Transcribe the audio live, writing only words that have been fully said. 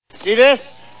See this?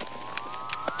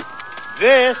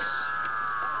 This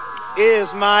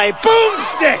is my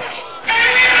boomstick!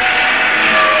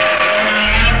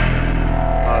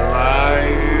 Alive!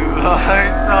 It's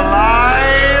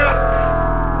alive!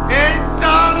 It's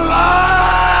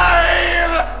alive!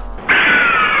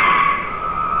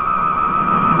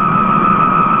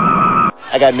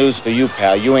 I got news for you,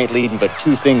 pal. You ain't leading but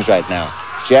two things right now.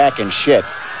 Jack and shit.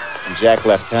 And Jack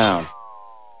left town.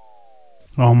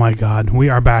 Oh my God, we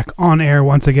are back on air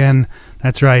once again.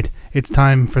 That's right, it's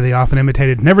time for the often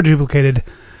imitated, never duplicated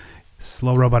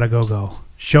Slow Robot A Go-Go.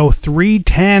 Show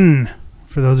 310,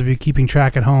 for those of you keeping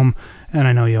track at home, and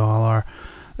I know you all are.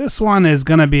 This one is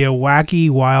going to be a wacky,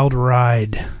 wild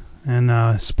ride.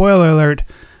 And spoiler alert,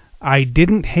 I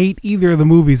didn't hate either of the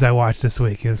movies I watched this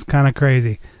week. It was kind of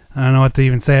crazy. I don't know what to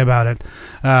even say about it.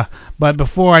 But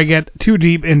before I get too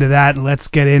deep into that, let's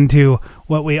get into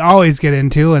what we always get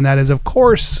into, and that is, of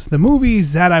course, the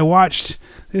movies that I watched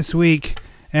this week.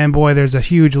 And boy, there's a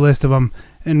huge list of them.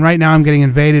 And right now I'm getting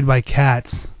invaded by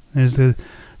cats.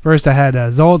 First I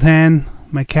had Zoltan,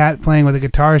 my cat, playing with a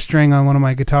guitar string on one of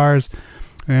my guitars.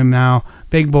 And now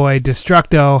big boy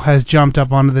Destructo has jumped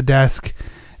up onto the desk.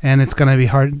 And it's going to be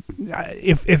hard.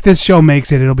 If this show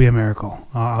makes it, it'll be a miracle.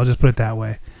 I'll just put it that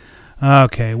way.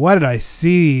 Okay, what did I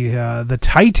see? The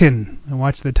Titan. I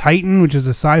watched The Titan, which is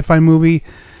a sci-fi movie,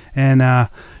 and a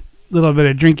little bit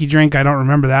of drinky drink. I don't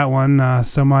remember that one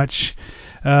so much.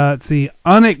 Let's see,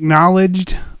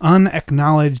 Unacknowledged.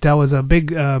 That was a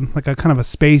big, like a kind of a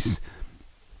space.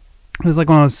 It was like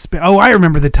one of those. I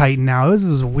remember The Titan now. This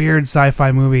is a weird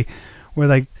sci-fi movie where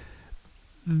like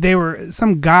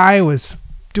some guy was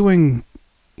doing.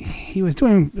 He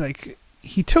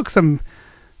took some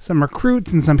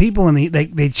recruits and some people, and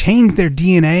they changed their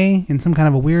DNA in some kind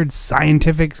of a weird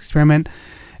scientific experiment,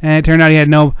 and it turned out he had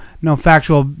no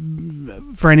factual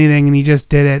for anything, and he just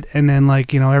did it, and then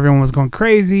everyone was going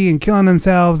crazy and killing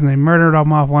themselves, and they murdered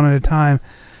them off one at a time,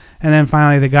 and then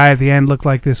finally the guy at the end looked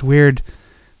like this weird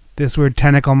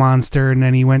tentacle monster, and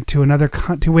then he went to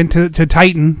to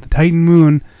Titan, the Titan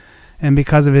moon, and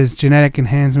because of his genetic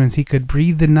enhancements, he could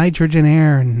breathe the nitrogen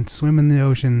air and swim in the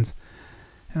oceans.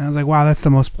 And I was like, wow, that's the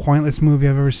most pointless movie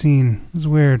I've ever seen. It was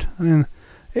weird. I mean,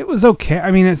 it was okay.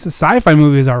 I mean, it's a sci-fi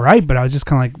movie, is alright, but I was just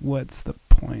kind of like, what's the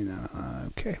point?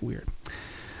 Okay, weird.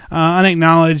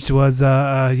 Unacknowledged was,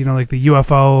 like the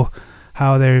UFO,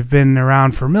 how they've been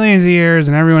around for millions of years,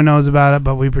 and everyone knows about it,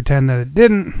 but we pretend that it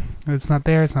didn't. It's not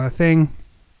there. It's not a thing.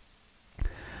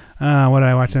 What did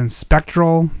I watch then?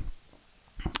 Spectral.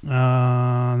 Then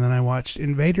I watched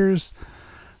Invaders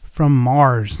from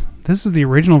Mars. This is the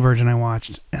original version I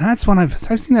watched, and that's one I've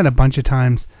seen that a bunch of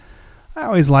times. I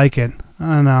always like it. I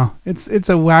don't know. It's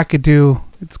a wackadoo.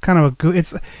 It's kind of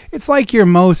it's like your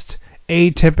most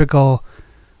atypical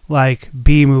like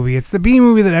B movie. It's the B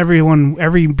movie that every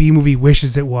B movie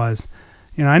wishes it was.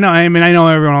 I know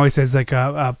everyone always says like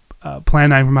Plan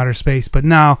 9 from Outer Space, but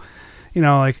now,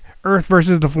 like Earth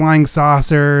versus the Flying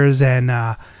Saucers and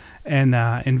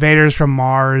Invaders from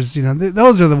Mars,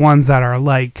 those are the ones that are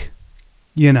like,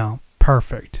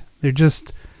 perfect. They're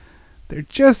just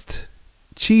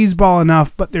cheeseball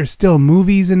enough, but they're still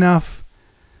movies enough.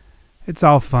 It's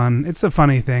all fun. It's a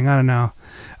funny thing. I don't know.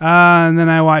 And then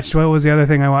I watched, what was the other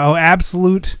thing I watched? Oh,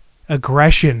 Absolute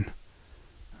Aggression.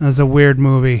 That was a weird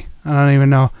movie. I don't even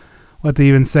know what to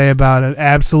even say about it.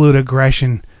 Absolute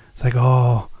Aggression. It's like,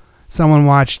 someone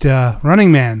watched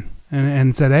Running Man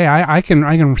and said, hey, I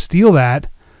can steal that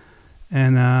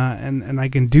and I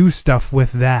can do stuff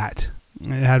with that.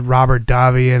 It had Robert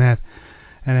Davi in it,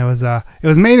 and it was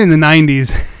made in the 90s,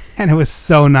 and it was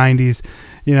so 90s,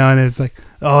 and it's like,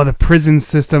 the prison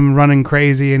system running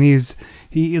crazy, and it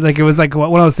was like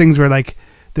one of those things where like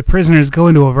the prisoners go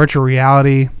into a virtual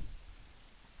reality,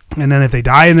 and then if they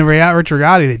die in the virtual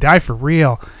reality, they die for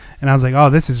real. And I was like,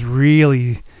 this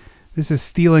is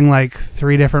stealing like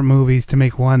 3 different movies to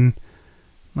make one,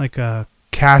 like a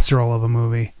casserole of a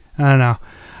movie. I don't know.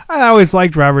 I always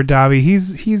liked Robert Davi.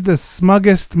 He's the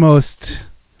smuggest, most...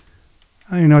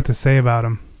 I don't even know what to say about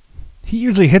him. He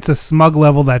usually hits a smug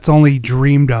level that's only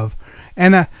dreamed of.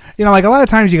 And, like a lot of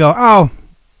times you go,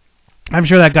 I'm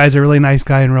sure that guy's a really nice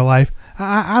guy in real life.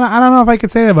 I don't know if I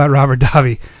could say that about Robert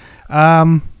Davi.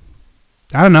 I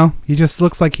don't know. He just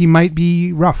looks like he might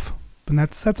be rough. And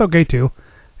that's okay too.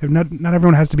 Not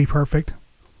everyone has to be perfect.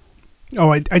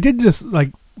 I did just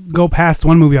like go past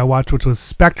one movie I watched, which was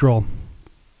Spectral,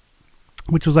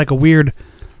 which was like a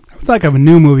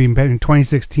new movie in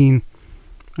 2016.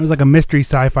 It was like a mystery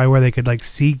sci-fi where they could like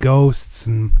see ghosts,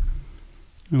 and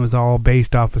it was all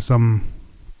based off of some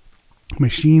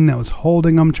machine that was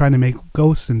holding them, trying to make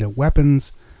ghosts into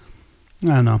weapons. I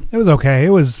don't know. It was okay. It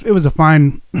was a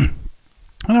fine. I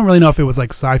don't really know if it was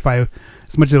like sci-fi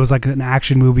as much as it was like an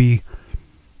action movie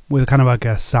with kind of like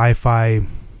a sci-fi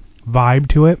vibe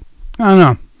to it. I don't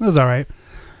know. It was all right.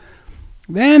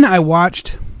 Then I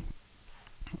watched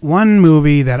one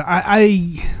movie that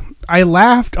I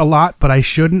laughed a lot, but I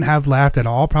shouldn't have laughed at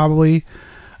all, probably.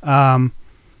 I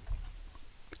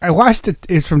watched it.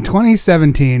 It's from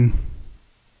 2017,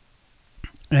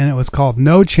 and it was called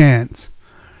No Chance.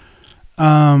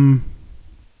 And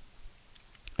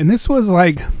this was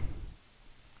like,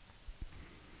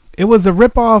 it was a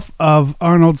ripoff of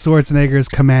Arnold Schwarzenegger's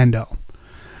Commando.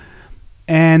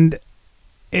 And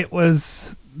it was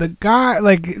the guy,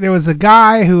 like, there was a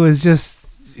guy who was just,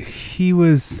 he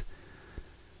was,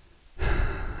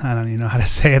 I don't even know how to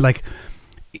say it, like,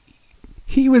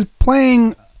 he was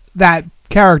playing that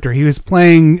character. He was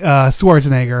playing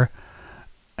Schwarzenegger.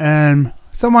 And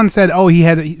someone said,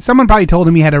 someone probably told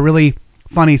him he had a really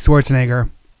funny Schwarzenegger.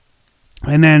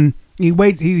 And then he's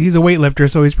a weightlifter,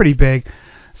 so he's pretty big.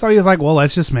 So he was like, well,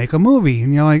 let's just make a movie.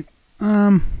 And you're like,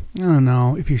 I don't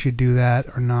know if you should do that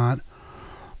or not.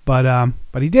 But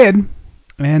he did.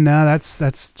 And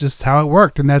that's just how it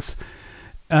worked. And that's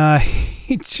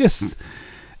it just,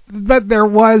 but there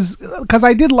was, because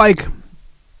I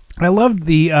loved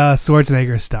the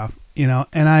Schwarzenegger stuff, you know,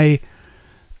 and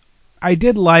I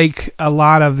did like a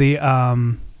lot of the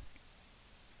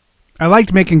I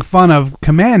liked making fun of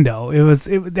Commando.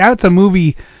 That's a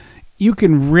movie you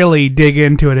can really dig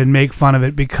into it and make fun of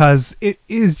it, because it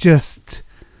is just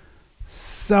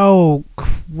so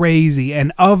crazy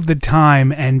and of the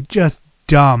time and just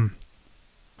dumb.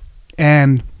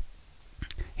 And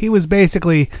he was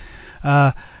basically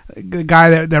the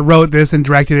guy that wrote this and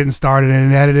directed it and started it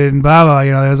and edited it and blah blah.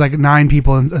 You know, there was like 9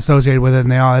 people associated with it,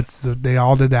 and they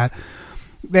all did that.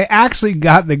 They actually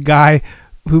got the guy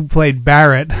who played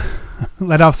Barrett,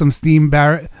 let off some steam.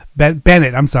 Bennett.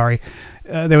 I'm sorry.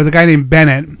 There was a guy named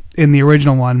Bennett in the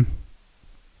original one,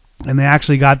 and they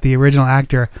actually got the original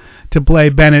actor to play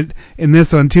Bennett in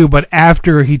this one too, but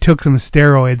after he took some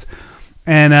steroids.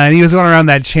 And he was going around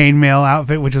that chainmail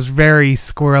outfit, which was very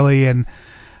squirrely, and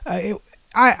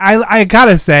I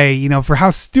gotta say, you know, for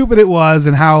how stupid it was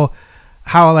and how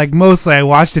like mostly I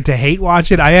watched it to hate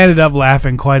watch it, I ended up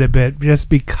laughing quite a bit just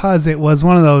because it was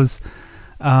one of those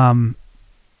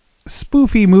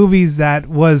spoofy movies that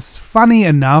was funny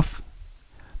enough.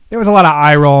 There was a lot of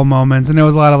eye roll moments, and there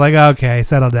was a lot of like, okay,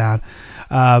 settle down.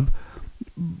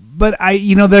 But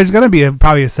there's going to be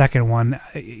probably a second one.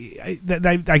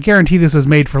 I guarantee this was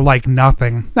made for like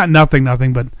nothing. Not nothing,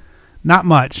 but not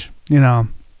much, you know.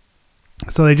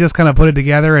 So they just kind of put it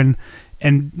together and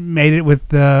made it with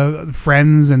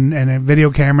friends and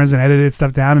video cameras and edited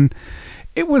stuff down, and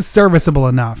it was serviceable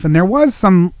enough. And there was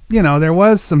some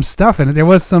stuff in it. There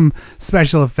was some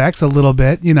special effects a little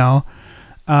bit, you know.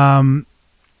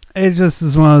 It just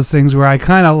is one of those things where I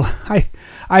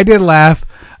did laugh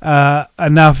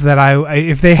enough that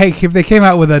if they came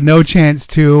out with a No Chance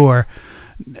 2 or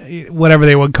whatever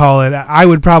they would call it, I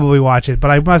would probably watch it.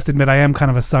 But I must admit, I am kind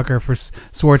of a sucker for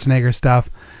Schwarzenegger stuff.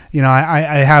 You know,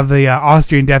 I have the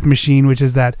Austrian Death Machine, which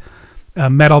is that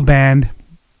metal band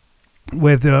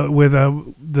with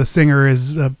the singer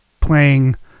is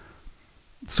playing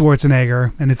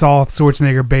Schwarzenegger, and it's all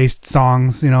Schwarzenegger-based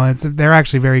songs. You know, they're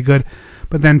actually very good.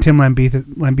 But then Tim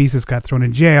Lambesis got thrown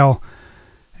in jail,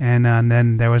 and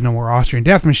then there was no more Austrian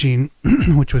Death Machine,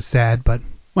 which was sad. But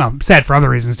well, sad for other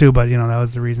reasons too. But you know, that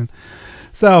was the reason.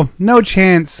 So No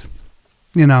Chance.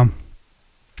 You know,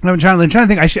 I'm trying to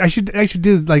think. I should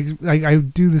do like I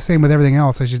do the same with everything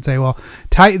else. I should say, well,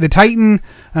 the Titan,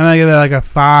 I'm gonna give it like a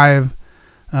 5.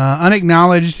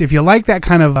 Unacknowledged. If you like that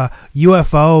kind of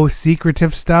UFO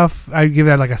secretive stuff, I'd give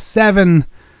that like a 7.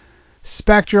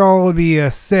 Spectral would be a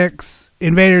 6.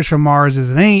 Invaders from Mars is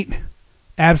an 8.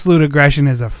 Absolute Aggression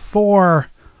is a 4.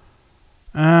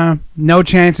 No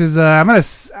Chances. I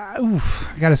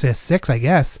gotta say a 6, I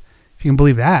guess, if you can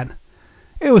believe that.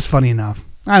 It was funny enough.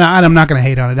 I'm not gonna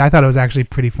hate on it. I thought it was actually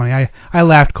pretty funny. I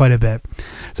laughed quite a bit.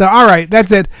 So all right,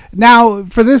 that's it. Now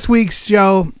for this week's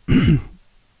show,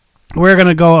 we're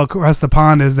gonna go across the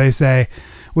pond, as they say.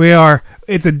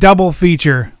 It's a double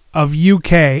feature of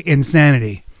UK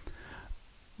insanity.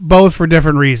 Both for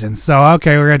different reasons. So,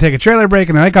 okay, we're going to take a trailer break,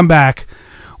 and then I come back.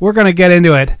 We're going to get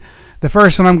into it. The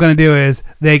first one I'm going to do is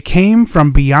They Came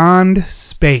from Beyond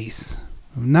Space.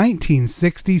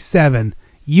 1967.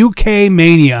 UK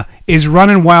Mania is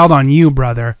running wild on you,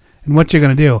 brother. And what you're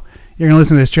going to do, you're going to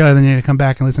listen to this trailer, then you're going to come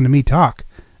back and listen to me talk.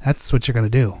 That's what you're going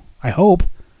to do. I hope.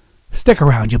 Stick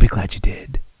around. You'll be glad you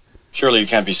did. Surely you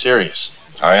can't be serious.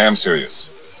 I am serious.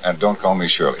 And don't call me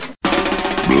Shirley.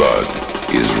 Blood.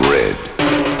 is red.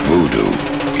 Voodoo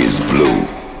is blue.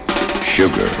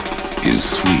 Sugar is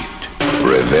sweet.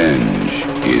 Revenge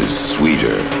is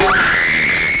sweeter.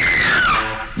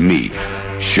 Meet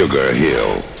Sugar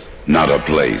Hill. Not a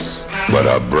place, but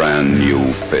a brand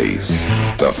new face.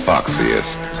 The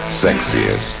foxiest,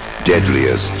 sexiest,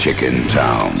 deadliest chick in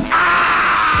town.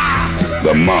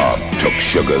 The mob took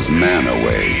Sugar's man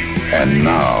away, and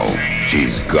now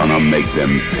she's gonna make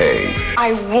them pay.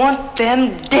 I want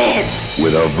them dead.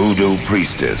 With a voodoo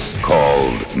priestess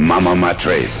called Mama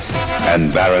Matres,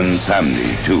 and Baron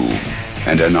Samedi, too,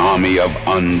 and an army of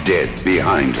undead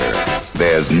behind her.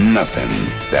 There's nothing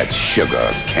that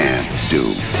Sugar can't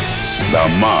do. The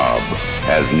mob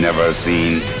has never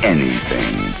seen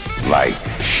anything like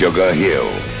Sugar Hill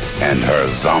and her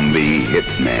zombie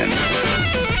hitmen.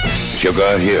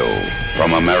 Sugar Hill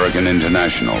from American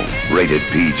International, rated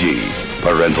PG.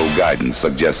 Parental guidance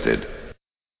suggested.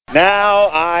 Now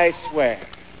I swear,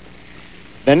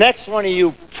 the next one of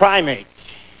you primates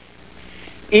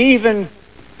even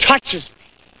touches me.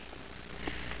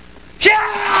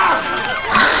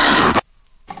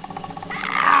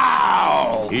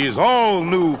 He's all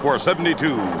new for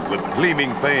 72, with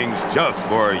gleaming things just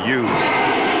for you.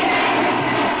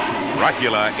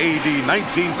 Dracula AD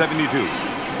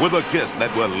 1972, with a kiss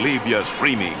that will leave you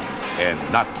screaming, and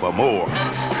not for more.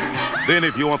 Then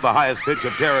if you want the highest pitch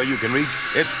of terror you can reach,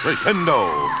 it's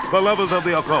Crescendo. The Lovers of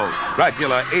the Occult,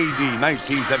 Dracula AD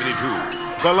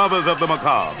 1972. The Lovers of the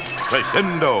Macabre,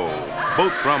 Crescendo.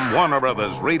 Both from Warner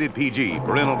Brothers, rated PG.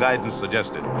 Parental guidance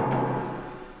suggested.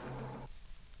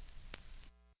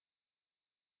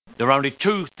 There are only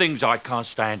two things I can't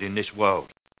stand in this world.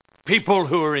 People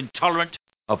who are intolerant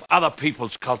of other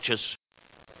people's cultures,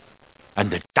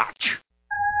 and the Dutch.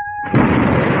 You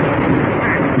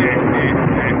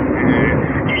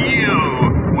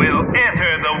will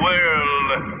enter the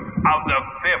world of the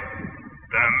fifth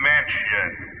dimension.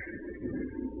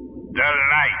 The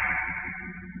light,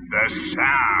 the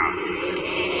sound,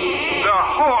 the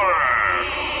horror.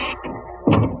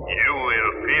 You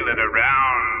will feel it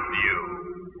around you.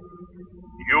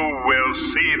 You will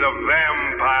see the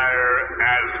vampire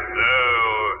as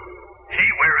though he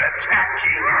were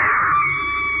attacking.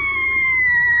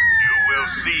 You will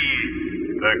see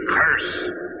the curse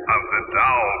of the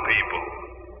doll people,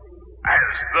 as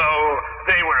though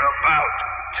they were about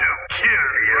to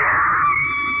kill you.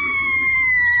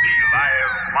 See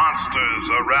live monsters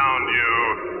around you,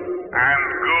 and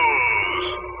ghouls.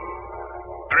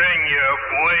 Bring your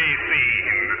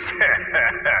playthings.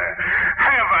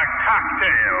 Have a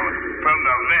cocktail from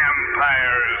the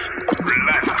vampire's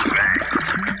blood bank.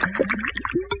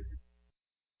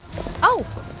 Oh,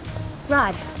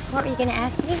 Rod, what were you going to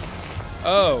ask me?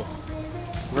 Oh,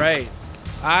 right.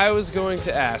 I was going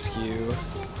to ask you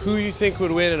who you think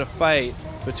would win in a fight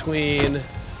between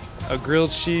a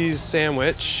grilled cheese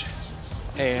sandwich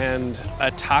and a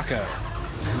taco.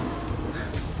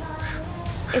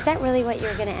 Is that really what you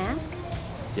were going to ask?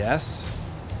 Yes?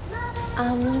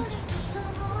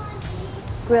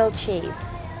 Grilled cheese,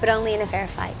 but only in a fair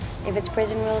fight. If it's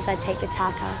prison rules, I'd take the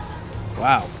taco.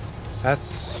 Wow.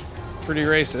 That's pretty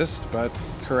racist, but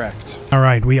correct. All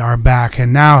right, we are back,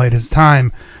 and now it is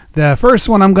time. The first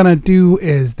one I'm going to do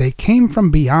is They Came From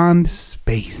Beyond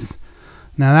Space.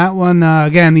 Now that one,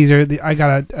 again, these are I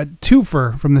got a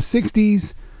twofer from the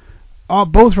 60s,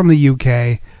 both from the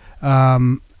UK.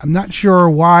 I'm not sure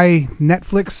why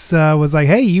Netflix was like,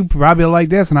 hey, you probably like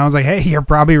this, and I was like, hey, you're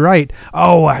probably right.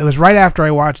 Oh, it was right after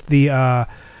I watched the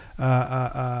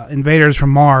Invaders from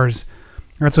Mars.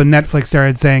 That's when Netflix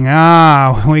started saying,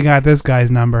 we got this guy's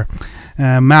number.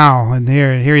 Mao, and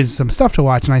here's some stuff to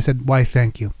watch. And I said, why,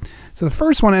 thank you. So the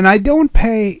first one, and I don't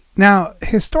pay... Now,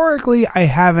 historically, I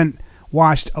haven't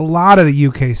watched a lot of the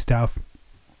UK stuff.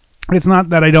 It's not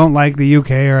that I don't like the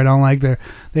UK or I don't like their...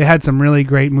 They had some really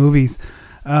great movies.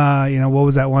 What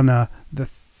was that one? The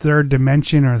Third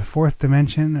Dimension or the Fourth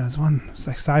Dimension? It was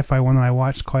like sci-fi one that I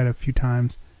watched quite a few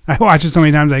times. I watched it so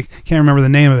many times I can't remember the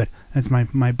name of it. That's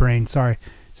my brain. Sorry.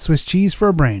 Swiss cheese for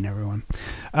a brain, everyone.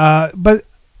 But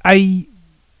I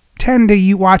tend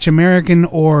to watch American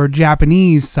or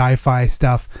Japanese sci-fi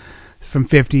stuff from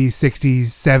 50s,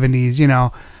 60s,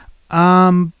 70s,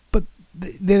 But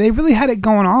they really had it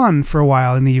going on for a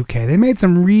while in the UK. They made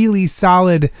some really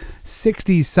solid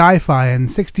 60s sci-fi and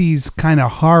 60s kind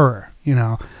of horror,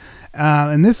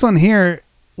 And this one here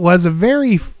was a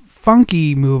very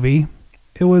funky movie.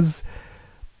 It was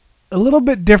a little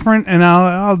bit different, and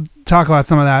I'll talk about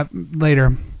some of that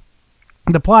later.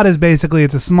 The plot is basically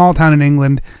it's a small town in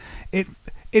England.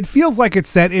 It feels like it's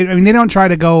set. They don't try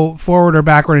to go forward or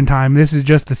backward in time. This is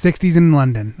just the 60s in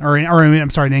London,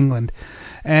 in England.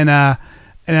 and an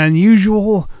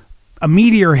unusual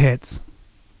meteor hits.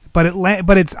 But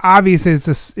it's obvious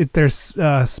there's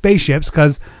spaceships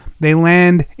because they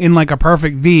land in like a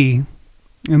perfect V,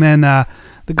 and then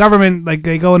the government, like,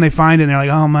 they go and they find it and they're like,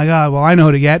 oh my god, well I know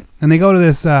who to get, and they go to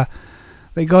this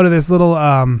little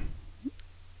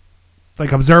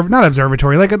like not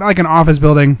observatory, like an office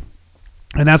building,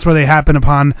 and that's where they happen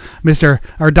upon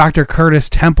Dr. Curtis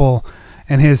Temple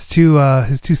and his two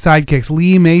sidekicks,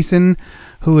 Lee Mason,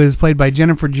 who is played by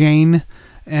Jennifer Jane,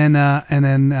 and the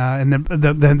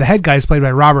head guy is played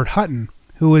by Robert Hutton,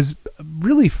 who was a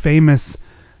really famous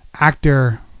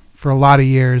actor for a lot of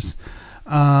years.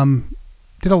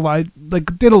 Did a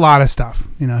lot of stuff.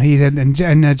 You know, he did, and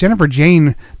Jennifer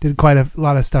Jane did quite a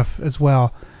lot of stuff as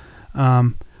well.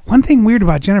 One thing weird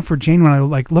about Jennifer Jane, when I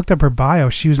looked up her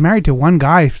bio, she was married to one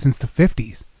guy since the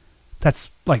 50s. That's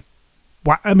like,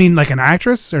 I mean, like an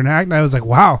actress or an actor. I was like,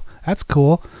 wow, that's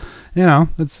cool. You know,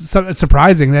 it's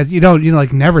surprising that you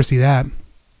never see that.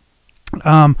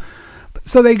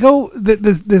 So they go.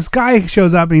 This guy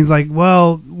shows up and he's like,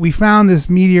 well, we found this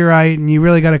meteorite and you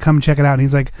really got to come check it out. And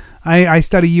he's like, I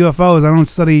study UFOs. I don't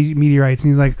study meteorites.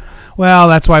 And he's like, well,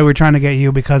 that's why we're trying to get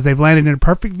you, because they've landed in a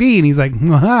perfect V. And he's like,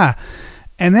 aha.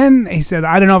 And then he said,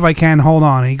 I don't know if I can. Hold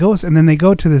on. And he goes, and then they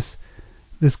go to this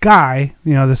guy,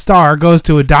 you know, the star, goes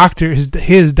to a doctor,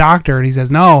 his doctor, and he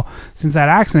says, no, since that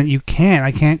accident,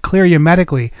 I can't clear you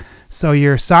medically. So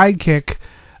your sidekick,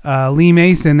 Lee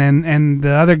Mason, and the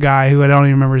other guy, who I don't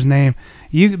even remember his name,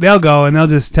 they'll go and they'll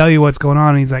just tell you what's going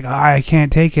on. And he's like, I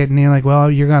can't take it. And you're like, well,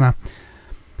 you're gonna.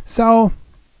 So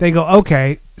they go,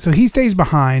 okay. So he stays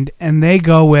behind, and they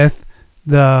go with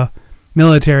the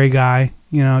military guy,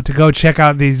 you know, to go check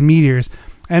out these meteors.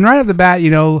 And right off the bat, you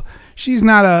know, she's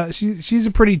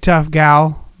a pretty tough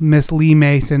gal, Miss Lee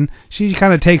Mason. She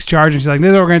kind of takes charge, and she's like, this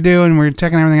is what we're going to do, and we're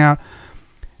checking everything out.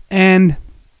 And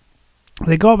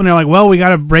they go up, and they're like, well, we got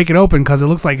to break it open, because it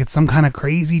looks like it's some kind of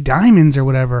crazy diamonds or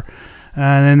whatever.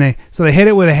 And then they hit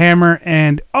it with a hammer,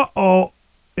 and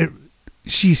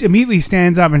she immediately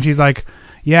stands up, and she's like,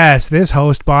 yes, this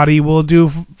host body will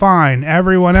do fine.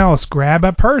 Everyone else, grab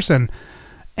a person.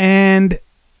 And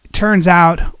turns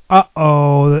out,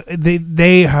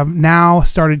 they have now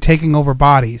started taking over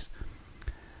bodies.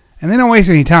 And they don't waste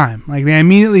any time. Like, they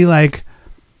immediately,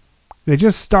 they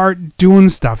just start doing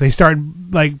stuff. They start,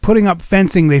 putting up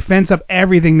fencing. They fence up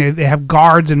everything. They have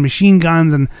guards and machine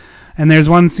guns. And there's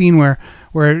one scene where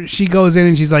she goes in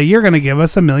and she's like, you're going to give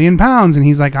us £1 million. And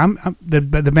he's like,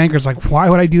 the banker's like, why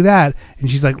would I do that?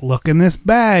 And she's like, look in this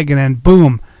bag. And then,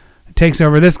 boom, it takes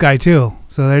over this guy, too.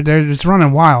 So they're just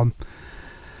running wild.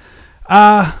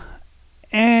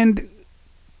 And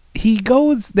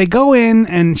they go in,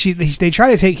 and he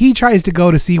tries to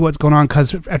go to see what's going on,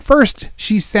 because at first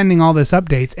she's sending all this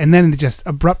updates, and then it just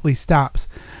abruptly stops,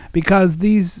 because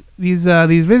these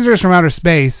visitors from outer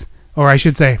space, or I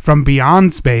should say from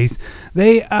beyond space,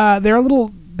 they don't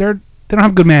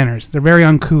have good manners. They're very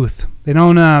uncouth.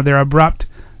 They're abrupt.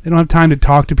 They don't have time to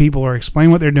talk to people or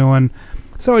explain what they're doing.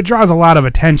 So it draws a lot of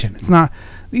attention.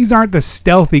 These aren't the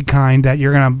stealthy kind that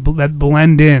you're that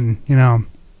blend in, you know.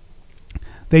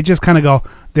 They just kind of go,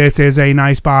 this is a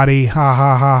nice body, ha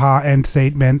ha ha ha, end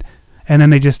statement, and then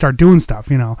they just start doing stuff,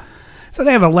 you know. So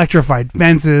they have electrified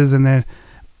fences, and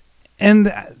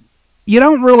you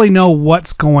don't really know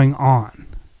what's going on,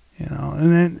 you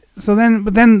know.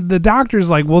 But then the doctor's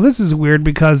like, well, this is weird,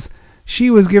 because she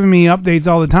was giving me updates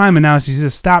all the time, and now she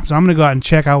just stopped, so I'm going to go out and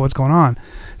check out what's going on.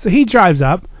 So he drives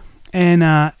up, and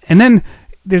then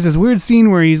there's this weird scene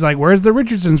where he's like, where's the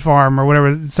Richardson's farm, or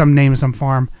whatever, some name of some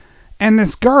farm. And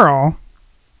this girl,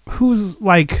 who's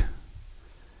like,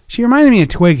 she reminded me of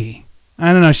Twiggy.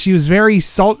 I don't know, she was very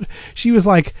she was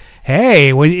like,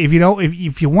 hey,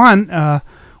 if you want,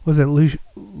 was it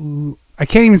I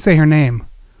can't even say her name.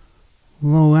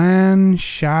 Luan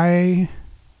Shia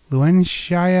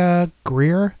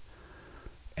Greer?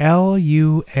 Luan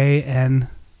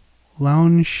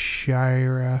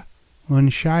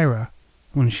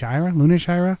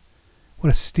Lunashira?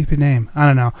 What a stupid name. I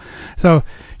don't know. So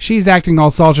she's acting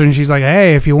all sultry, and she's like,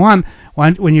 hey, if you want,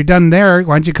 when you're done there,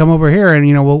 why don't you come over here, and,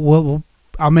 you know,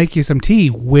 I'll make you some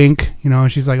tea. Wink. You know,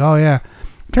 and she's like, oh, yeah.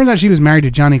 Turns out she was married to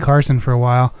Johnny Carson for a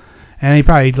while, and he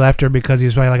probably left her because he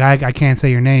was probably like, I can't say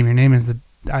your name. Your name is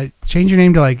change your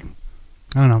name to, like,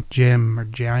 I don't know, Jim or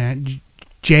Jane.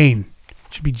 It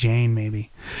should be Jane,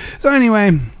 maybe. So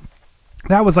anyway,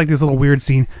 that was like this little weird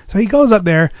scene. So he goes up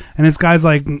there, and this guy's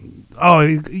like, oh,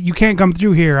 you can't come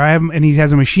through here. And he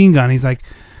has a machine gun. He's like,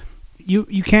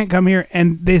 you can't come here.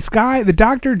 And this guy, the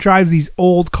doctor, drives these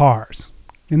old cars.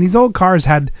 And these old cars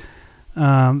had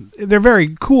They're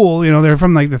very cool, you know, they're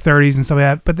from like the 30s and stuff like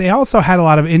that, but they also had a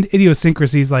lot of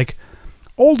idiosyncrasies, like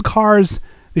old cars,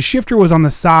 the shifter was on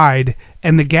the side,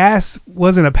 and the gas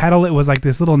wasn't a pedal, it was like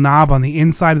this little knob on the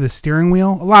inside of the steering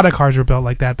wheel. A lot of cars were built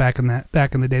like that back in the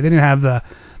day. They didn't have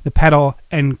the pedal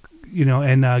and, you know,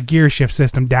 and gear shift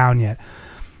system down yet.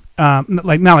 Not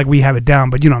like we have it down,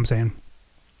 but you know what I'm saying.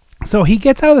 So he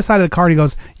gets out of the side of the car and he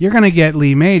goes, "You're going to get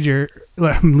Lee Majors.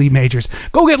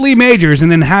 Go get Lee Majors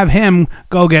and then have him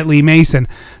go get Lee Mason."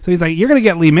 So he's like, "You're going to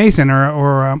get Lee Mason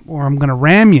or I'm going to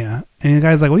ram you." And the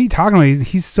guy's like, "What are you talking about?"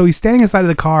 He's standing inside of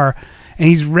the car and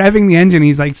he's revving the engine.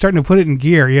 He's like starting to put it in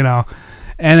gear, you know.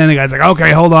 And then the guy's like,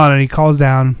 "Okay, hold on." And he calls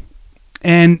down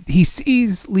and he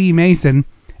sees Lee Mason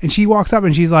and she walks up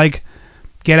and she's like,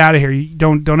 "Get out of here.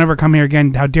 Don't ever come here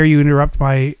again. How dare you interrupt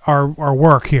our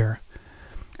work here?"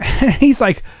 And he's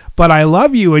like, "But I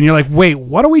love you." And you're like, "Wait,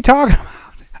 what are we talking about?"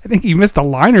 I think you missed a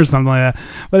line or something like that.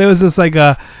 But it was just like,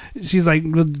 she's like,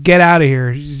 "Get out of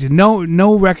here."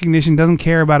 No recognition, doesn't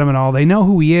care about him at all. They know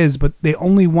who he is, but they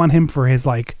only want him for his,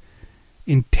 like,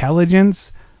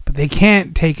 intelligence, but they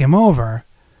can't take him over.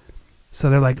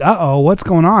 So they're like, uh-oh, what's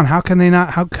going on? How can they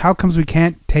not, how comes we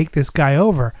can't take this guy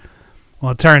over?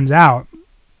 Well, it turns out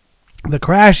the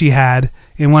crash he had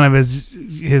in one of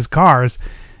his cars,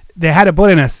 they had to put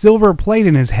in a silver plate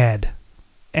in his head.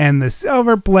 And the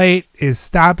silver plate is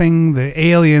stopping the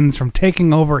aliens from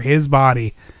taking over his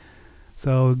body.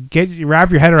 So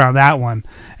wrap your head around that one.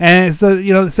 And so,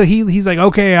 you know, so he's like,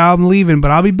 "Okay, I'm leaving,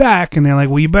 but I'll be back." And they're like,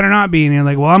 "Well, you better not be." And they're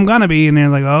like, "Well, I'm gonna be." And they're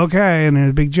like, "Okay." And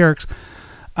they're big jerks.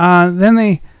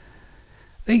 Then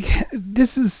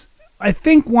this is, I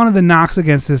think, one of the knocks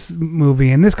against this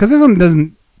movie, and this, because this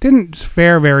one didn't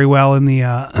fare very well in the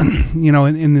you know,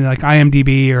 in the, like,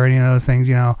 IMDb or any of those things,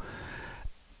 you know.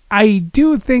 I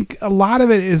do think a lot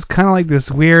of it is kind of like this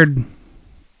weird,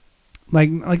 like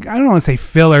I don't want to say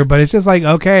filler, but it's just like,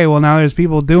 okay, well, now there's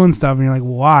people doing stuff and you're like,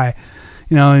 why,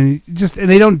 you know, and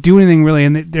they don't do anything really.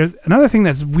 And there's another thing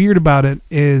that's weird about it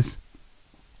is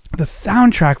the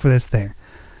soundtrack for this thing.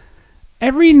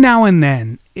 Every now and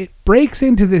then it breaks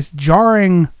into this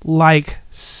jarring, like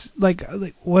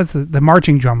what's the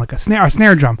marching drum, like a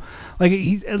snare drum, like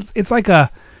it's like a,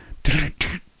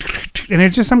 and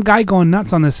it's just some guy going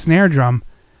nuts on this snare drum,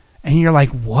 and you're like,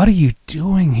 what are you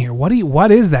doing here? What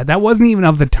is that? That wasn't even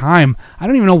of the time. I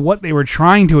don't even know what they were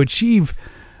trying to achieve,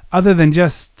 other than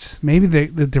just maybe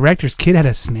the director's kid had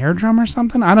a snare drum or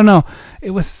something. I don't know.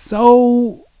 It was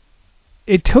so,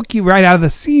 it took you right out of the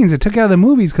scenes. It took you out of the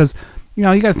movies, because, you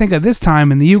know, you got to think of this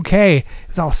time in the UK,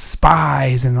 it's all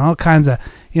spies and all kinds of,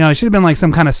 you know, it should have been like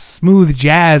some kind of smooth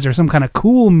jazz or some kind of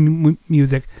cool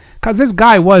music, because this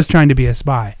guy was trying to be a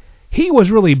spy. He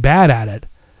was really bad at it,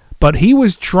 but he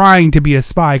was trying to be a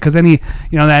spy, because then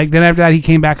then after that he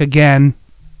came back again,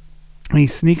 and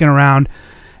he's sneaking around,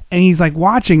 and he's like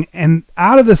watching, and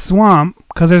out of the swamp,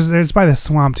 because there's by the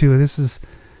swamp too. This is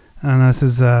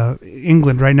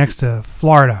England, right next to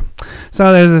Florida.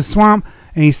 So there's a swamp,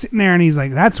 and he's sitting there, and he's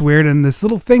like, that's weird, and this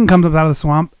little thing comes up out of the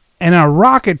swamp, and a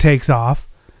rocket takes off,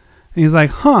 and he's like,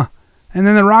 huh, and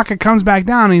then the rocket comes back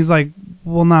down, and he's like,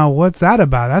 well, now what's that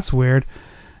about? That's weird.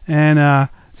 And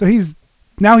so he's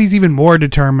even more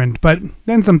determined, but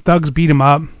then some thugs beat him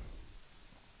up,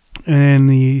 and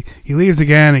he leaves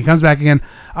again, and he comes back again.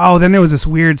 Oh, then there was this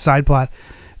weird side plot.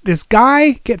 This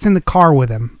guy gets in the car with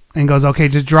him and goes, okay,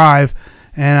 just drive,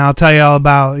 and I'll tell you all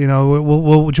about, you know,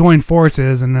 we'll join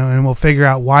forces, and we'll figure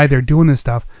out why they're doing this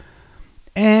stuff.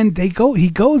 And he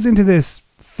goes into this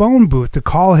phone booth to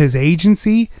call his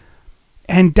agency,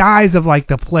 and dies of, like,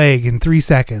 the plague in 3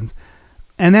 seconds.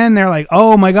 And then they're like,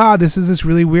 oh my God, this is this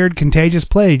really weird contagious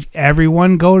plague.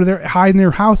 Everyone hide in their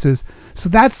houses. So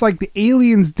that's like the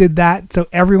aliens did that, so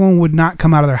everyone would not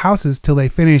come out of their houses till they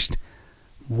finished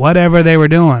whatever they were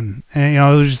doing. And, you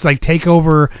know, it was just like take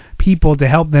over people to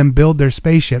help them build their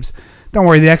spaceships. Don't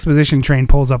worry, the exposition train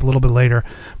pulls up a little bit later.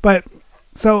 But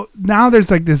so now there's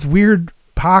like this weird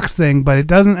pox thing, but it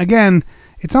doesn't, again,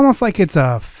 it's almost like it's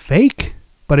a fake,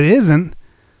 but it isn't.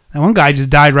 And one guy just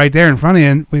died right there in front of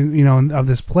you know, of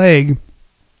this plague.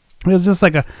 It was just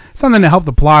like something to help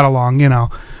the plot along, you know,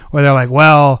 where they're like,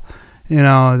 well, you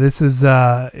know, this is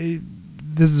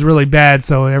really bad,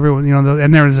 so everyone, you know,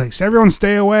 and everyone's like, everyone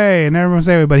stay away, and everyone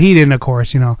stay away, but he didn't, of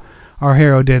course, you know, our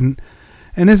hero didn't.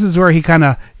 And this is where he kind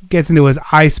of gets into his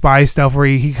I Spy stuff, where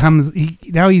he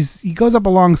goes up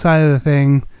alongside of the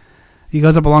thing. He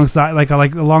goes up alongside, like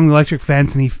along the electric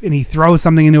fence, and he throws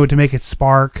something into it to make it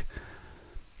spark.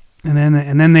 And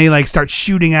then they like start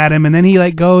shooting at him, and then he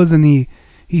like goes and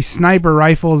he sniper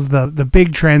rifles the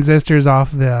big transistors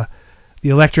off the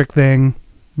electric thing,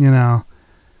 you know.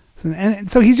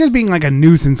 And so he's just being like a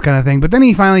nuisance kind of thing. But then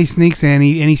he finally sneaks in,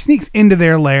 and he sneaks into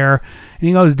their lair, and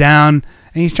he goes down,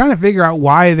 and he's trying to figure out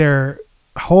why they're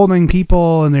holding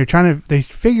people, and they're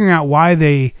figuring out why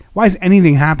is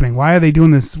anything happening? Why are they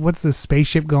doing this? What's the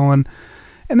spaceship going?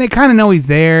 And they kind of know he's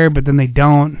there, but then they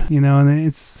don't, and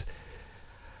it's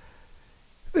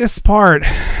this part.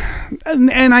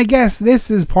 And I guess this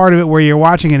is part of it where you're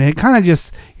watching it, and it kind of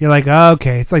just, you're like, oh,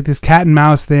 okay, it's like this cat and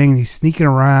mouse thing, and he's sneaking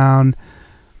around.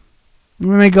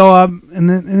 And then they go up, and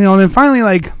then finally,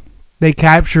 like, they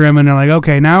capture him, and they're like,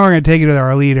 okay, now we're going to take you to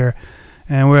our leader,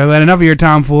 and we're let enough of your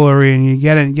tomfoolery, and you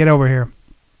get over here.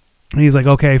 And he's like,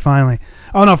 okay, finally.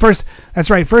 Oh, no, first, that's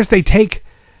right, first he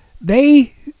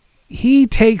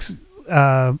takes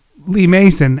Lee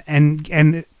Mason,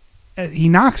 and he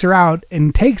knocks her out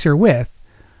and takes her with,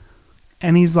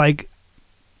 and he's like,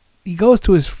 he goes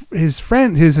to his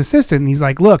friend, his assistant, and he's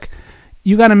like, look,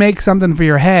 you got to make something for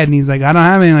your head. And he's like, I don't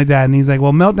have anything like that. And he's like,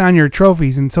 well, melt down your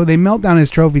trophies. And so they melt down his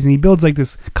trophies, and he builds like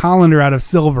this colander out of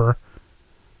silver,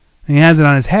 and he has it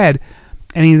on his head.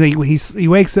 And he's like, he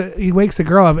wakes the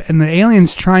girl up, and the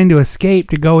alien's trying to escape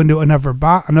to go into another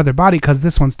body because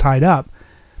this one's tied up,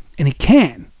 and he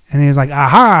can't. And he's like,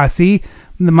 aha, see,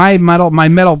 my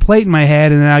metal plate in my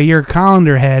head, and now your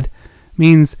colander head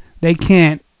means they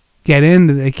can't get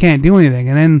in, they can't do anything.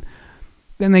 And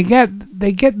then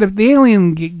the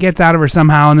alien gets out of her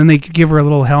somehow, and then they give her a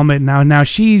little helmet. And now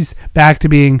she's back to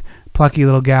being plucky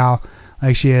little gal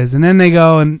like she is. And then they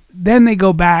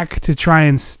go back to try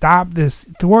and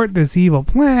thwart this evil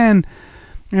plan.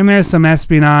 And there's some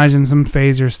espionage and some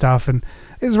phaser stuff, and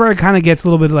this is where it kind of gets a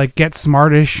little bit like Get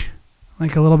Smartish,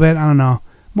 like a little bit. I don't know,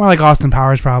 more like Austin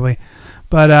Powers probably,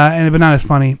 but not as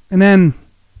funny. And then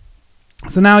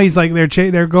so now he's like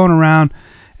they're going around,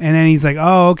 and then he's like,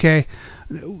 oh, okay,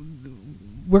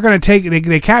 we're gonna take.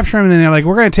 They capture him, and then they're like,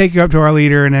 we're gonna take you up to our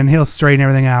leader, and then he'll straighten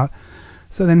everything out.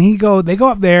 So then they go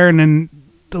up there, and then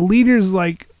the leader's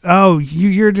like, oh,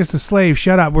 you're just a slave.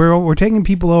 Shut up. We're taking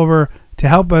people over to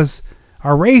help us.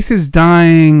 Our race is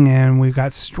dying, and we've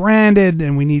got stranded,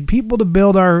 and we need people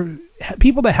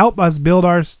to help us build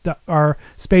our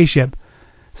spaceship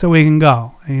so we can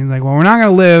go. And he's like, well, we're not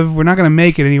gonna live. We're not gonna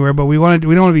make it anywhere, but we don't want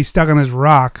to be stuck on this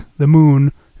rock, the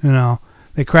moon.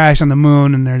 They crash on the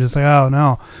moon, and they're just like, oh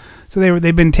no. So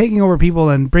they've been taking over people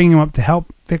and bringing them up to help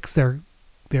fix their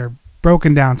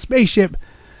broken down spaceship.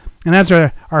 And that's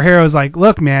where our hero's like,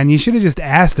 look, man, you should have just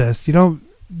asked us. You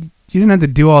didn't have to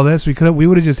do all this. We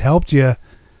would have just helped you.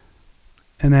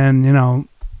 And then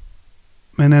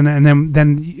and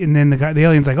then the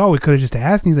alien's like, oh, we could have just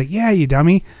asked. And he's like, yeah, you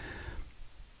dummy.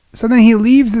 So then he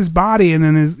leaves this body, and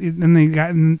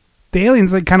then the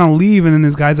alien's like kind of leave, and then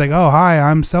this guy's like, oh, hi,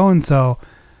 I'm so and so,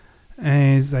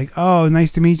 and he's like, oh,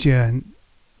 nice to meet you.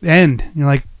 And you're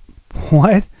like,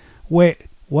 what? Wait,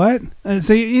 what?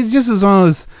 So it just is one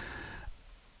of those.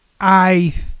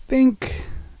 I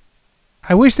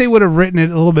wish they would have written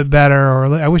it a little bit better,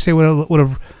 or I wish they would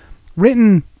have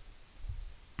written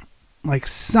like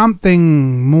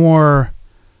something more,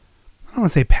 I don't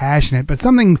want to say passionate, but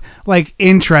something like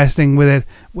interesting with it,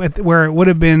 where it would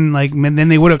have been like, then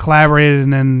they would have collaborated,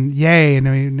 and then yay,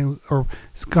 and or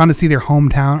gone to see their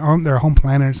hometown or their home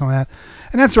planet or something like that,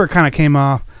 and that's where it kind of came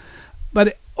off.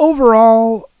 But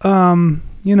overall,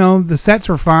 the sets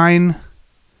were fine.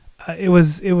 It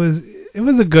was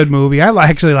a good movie. I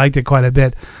actually liked it quite a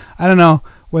bit. I don't know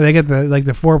where they get the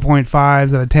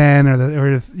 4.5s out of 10 or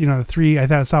the 3. I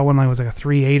thought I saw one line was like a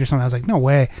 3.8 or something. I was like, no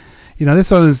way.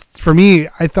 This one was, for me,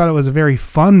 I thought it was a very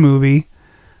fun movie.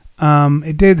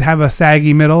 It did have a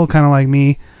saggy middle, kind of like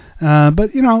me.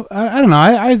 But I don't know.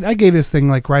 I gave this thing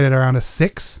like right at around a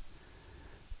 6.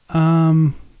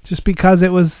 Just because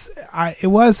it was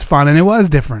fun and it was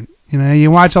different.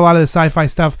 You watch a lot of the sci-fi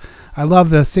stuff. I love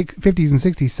the 50s and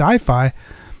 60s sci-fi,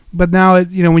 but now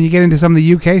when you get into some of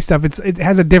the UK stuff, it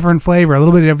has a different flavor, a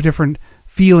little bit of a different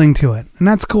feeling to it, and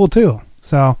that's cool too.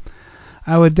 So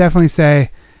I would definitely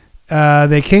say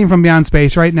they came from Beyond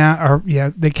Space right now,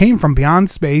 they came from Beyond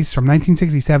Space from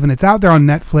 1967. It's out there on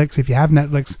Netflix. If you have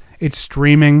Netflix, it's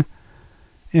streaming.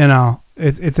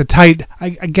 It's a tight. I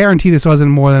guarantee this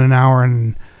wasn't more than an hour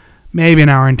and maybe an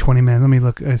hour and 20 minutes. Let me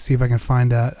look, see if I can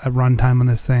find a runtime on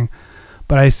this thing.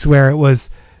 But I swear it was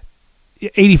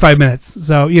 85 minutes.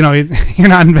 So, you're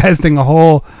not investing a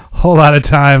whole lot of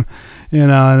time,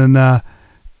 and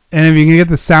if you can get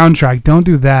the soundtrack, don't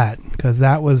do that, because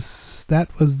that was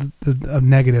a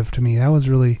negative to me. That was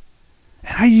really,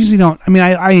 and I usually don't,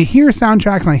 I hear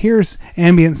soundtracks, and I hear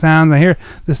ambient sounds, I hear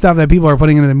the stuff that people are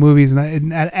putting into the movies,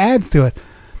 and it adds to it.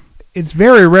 It's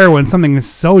very rare when something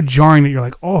is so jarring that you're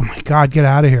like, oh my God, get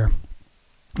out of here.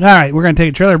 All right, we're going to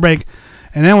take a trailer break,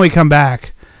 and then when we come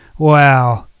back,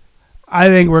 well, I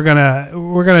think we're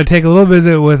gonna take a little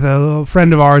visit with a little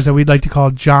friend of ours that we'd like to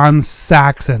call John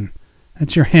Saxon.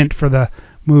 That's your hint for the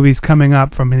movies coming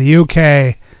up from the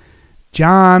UK.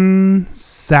 John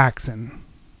Saxon.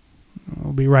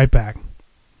 We'll be right back.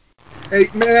 Hey,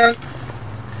 man,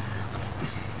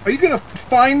 are you going to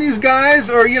find these guys?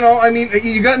 Or, you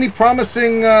got any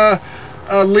promising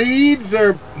leads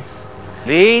or...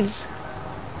 Leads?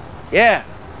 Yeah,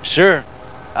 sure.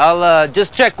 I'll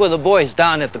just check with the boys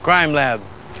down at the crime lab.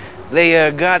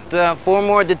 They got 4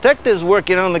 more detectives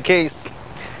working on the case.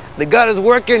 They got us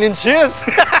working in shifts.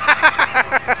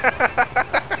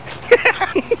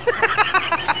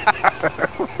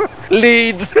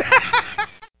 Leads.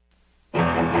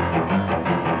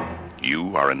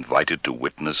 You are invited to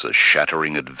witness a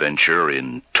shattering adventure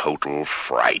in total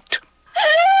fright.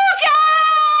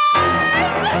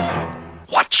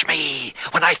 Watch me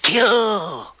when I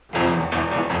kill.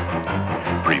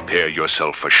 Prepare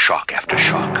yourself for shock after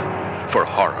shock, for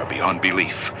horror beyond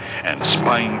belief, and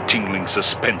spine-tingling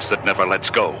suspense that never lets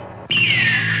go.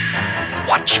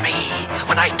 Watch me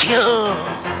when I kill.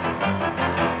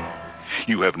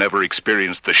 You have never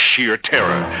experienced the sheer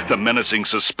terror, the menacing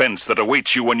suspense that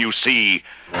awaits you when you see...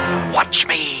 Watch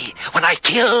me when I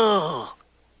kill.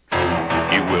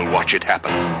 You will watch it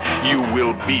happen. You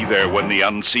will be there when the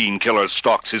unseen killer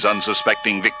stalks his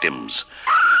unsuspecting victims.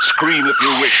 Scream if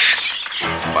you wish,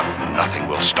 but nothing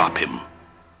will stop him.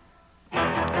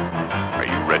 Are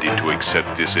you ready to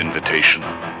accept this invitation?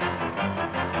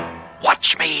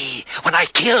 Watch me when I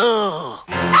kill.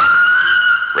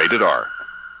 Rated R.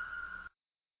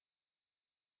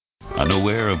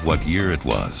 Unaware of what year it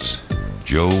was,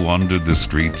 Joe wandered the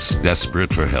streets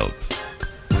desperate for help.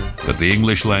 But the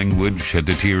English language had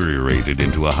deteriorated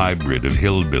into a hybrid of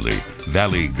hillbilly,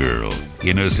 valley girl,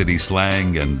 inner city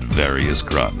slang, and various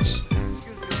grunts.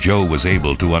 Joe was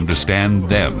able to understand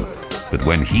them, but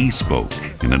when he spoke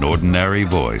in an ordinary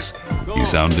voice, he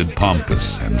sounded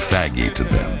pompous and faggy to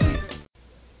them.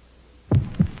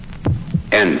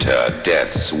 Enter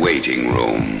death's waiting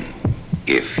room,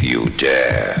 if you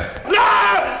dare.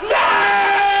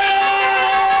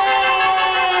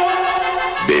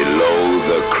 Below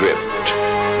the crypt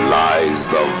lies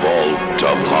the vault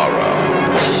of horror.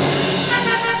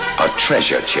 A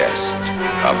treasure chest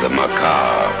of the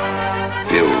macabre,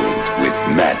 filled with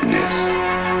madness,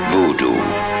 voodoo,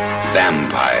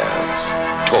 vampires,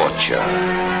 torture,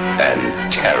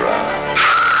 and terror.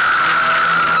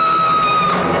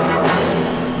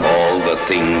 All the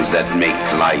things that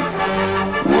make life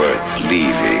worth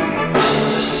leaving.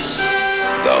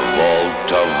 The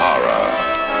Vault of Horror.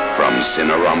 From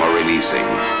Cinerama Releasing.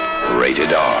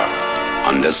 Rated R.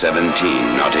 Under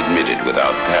 17, not admitted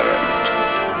without parent.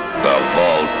 The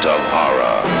Vault of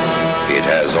Horror. It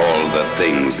has all the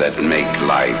things that make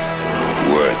life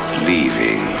worth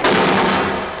leaving.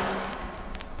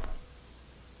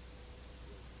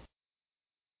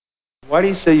 Why do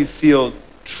you say you feel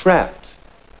trapped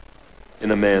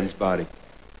in a man's body?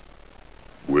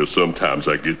 Well, sometimes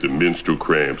I get the menstrual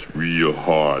cramps real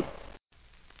hard.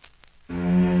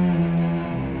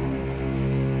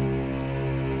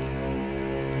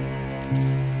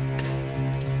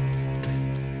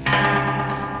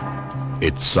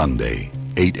 It's Sunday,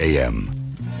 8 a.m.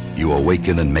 You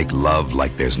awaken and make love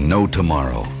like there's no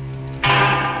tomorrow.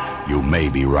 You may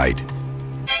be right.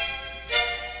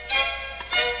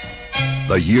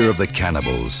 The year of the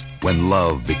cannibals, when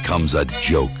love becomes a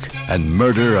joke and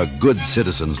murder a good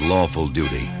citizen's lawful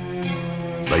duty.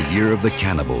 The year of the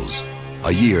cannibals,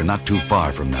 a year not too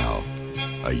far from now.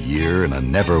 A year in a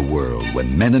never world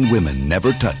when men and women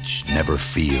never touch, never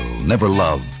feel, never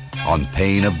love, on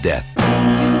pain of death.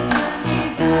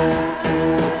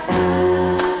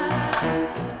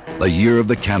 The Year of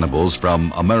the Cannibals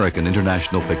from American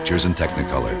International Pictures and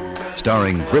Technicolor.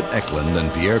 Starring Britt Eklund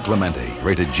and Pierre Clemente.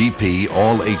 Rated GP,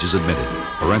 all ages admitted.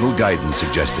 Parental guidance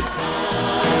suggested.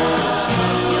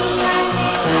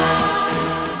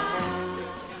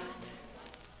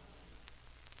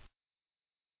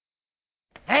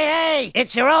 Hey,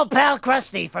 it's your old pal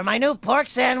Krusty for my new pork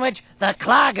sandwich, the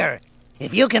Clogger.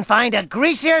 If you can find a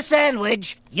greasier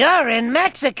sandwich, you're in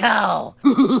Mexico.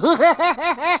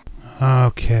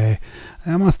 Okay.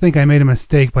 I almost think I made a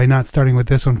mistake by not starting with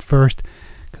this one first,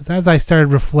 because as I started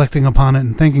reflecting upon it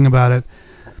and thinking about it,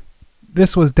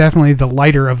 this was definitely the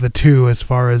lighter of the two as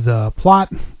far as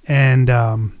plot and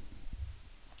I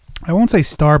won't say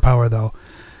star power though.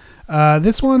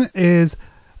 This one is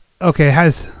okay.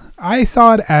 I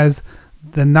saw it as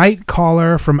The Night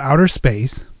Caller from Outer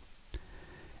Space.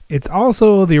 It's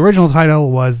also, the original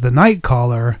title was The Night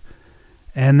Caller,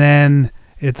 And then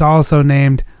it's also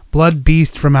named Blood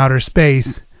Beast from Outer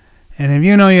Space. And if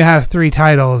you know you have 3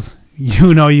 titles,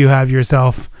 you know you have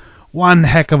yourself one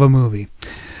heck of a movie.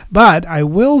 But I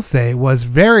will say it was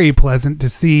very pleasant to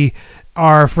see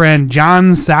our friend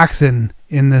John Saxon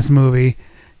in this movie.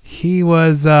 He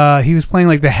was playing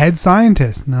like the head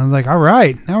scientist, and I was like, all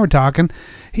right, now we're talking.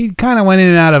 He kind of went in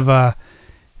and out of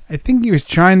I think he was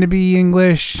trying to be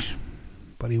English,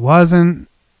 but he wasn't,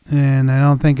 and I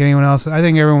don't think anyone else. I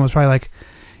think everyone was probably like,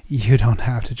 you don't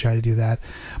have to try to do that,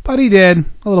 but he did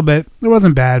a little bit. It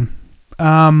wasn't bad.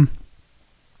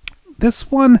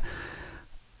 This one,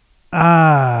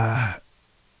 it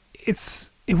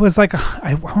was like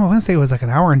I want to say it was like an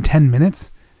hour and 10 minutes.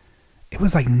 It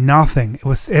was like nothing. It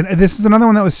was, and this is another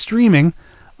one that was streaming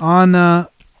on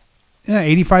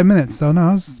 85 minutes. So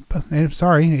no,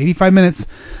 sorry, 85 minutes.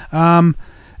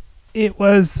 It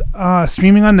was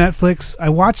streaming on Netflix. I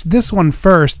watched this one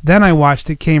first, then I watched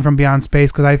It Came From Beyond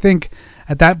Space, because I think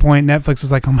at that point Netflix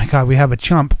was like, oh my god, we have a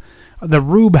chump. The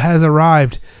Rube has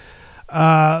arrived.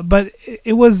 But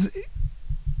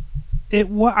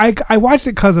I watched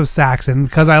it because of Saxon,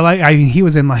 because he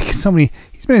was in like so many.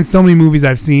 He's been in so many movies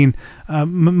I've seen.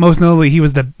 Most notably, he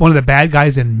was one of the bad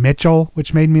guys in Mitchell,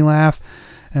 which made me laugh.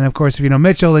 And of course, if you know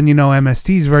Mitchell, then you know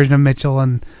MST's version of Mitchell,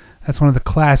 and that's one of the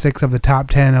classics of the top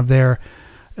 10 of their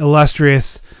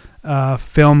illustrious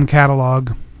film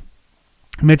catalog.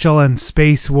 Mitchell and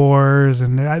Space Wars,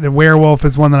 and The Werewolf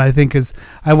is one that I think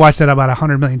I watched that about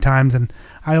 100 million times, and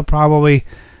I'll probably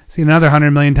see another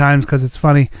 100 million times because it's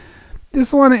funny.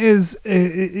 This one is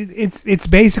it's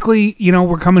basically,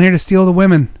 we're coming here to steal the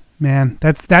women, man.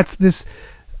 That's this,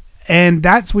 and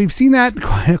we've seen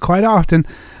that quite often.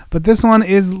 But this one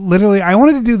is literally, I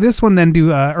wanted to do this one, then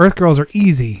do Earth Girls Are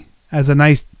Easy as a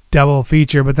nice double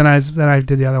feature, but then I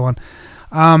did the other one.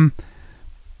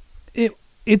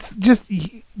 It's just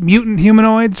mutant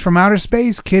humanoids from outer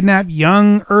space kidnap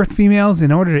young Earth females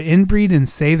in order to inbreed and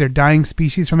save their dying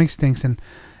species from extinction.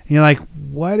 And you're like,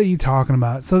 what are you talking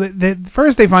about? So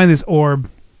first they find this orb,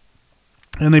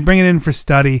 and they bring it in for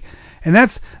study, and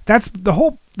that's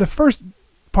the first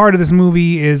part of this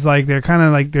movie is like they're kind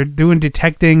of like they're doing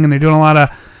detecting, and they're doing a lot of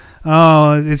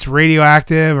it's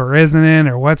radioactive or isn't it,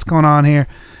 or what's going on here.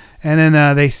 And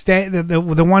then they stay. The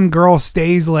one girl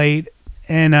stays late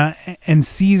and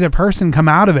sees a person come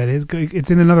out of it. It's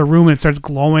in another room, and it starts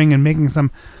glowing and making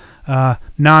some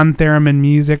non-theremin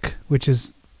music, which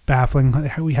is baffling.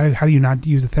 How do you not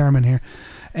use a theremin here?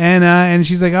 And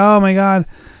she's like, oh my god.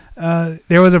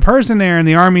 There was a person there in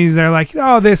the armies. They're like,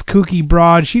 oh, this kooky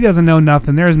broad, she doesn't know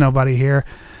nothing. There's nobody here,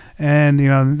 and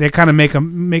they kind of make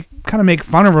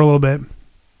fun of her a little bit.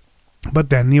 But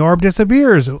then the orb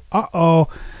disappears. Well,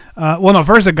 no,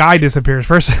 first a guy disappears.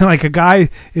 First, like a guy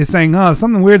is saying, oh,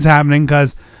 something weird's happening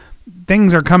because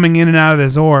things are coming in and out of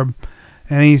this orb,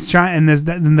 and he's trying.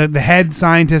 And the head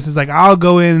scientist is like, I'll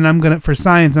go in, and I'm gonna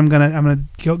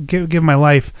give my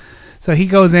life. So he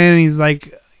goes in, and he's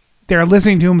like, they're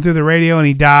listening to him through the radio, and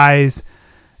he dies.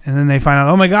 And then they find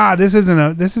out, oh my god, this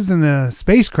isn't a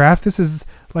spacecraft. This is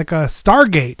like a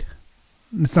Stargate.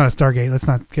 It's not a Stargate. Let's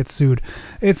not get sued.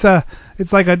 It's like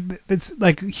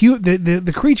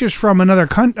the creatures from another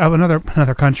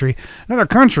country.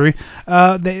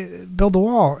 They build the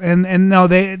wall, and no,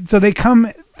 they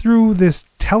come through this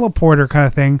teleporter kind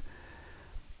of thing,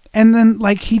 and then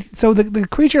the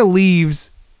creature leaves.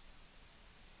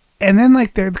 And then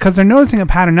because they're noticing a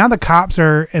pattern now, the cops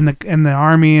are in the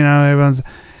army, and everyone's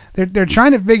they're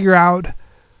trying to figure out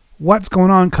what's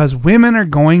going on because women are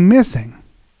going missing,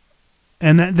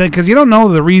 and because you don't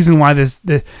know the reason why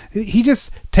he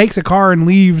just takes a car and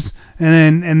leaves,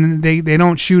 and they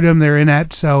don't shoot him, they're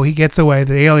inept, so he gets away,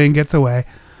 the alien gets away,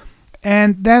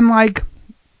 and then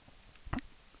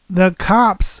the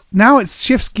cops, now it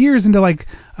shifts gears into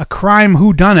a crime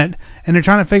whodunit, and they're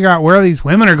trying to figure out where these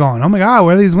women are going. Oh my god,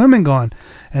 where are these women going?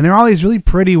 And they're all these really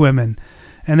pretty women,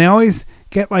 and they always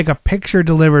get a picture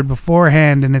delivered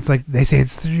beforehand, and it's like they say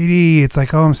it's 3D. It's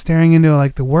like, oh, I'm staring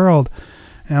into the world,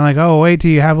 and I'm like, oh, wait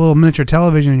till you have a little miniature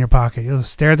television in your pocket. You'll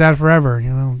stare at that forever.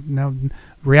 Now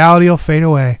reality will fade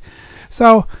away.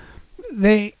 So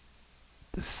they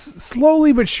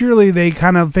slowly but surely they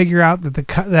kind of figure out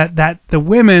that the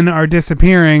women are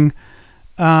disappearing.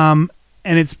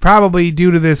 And it's probably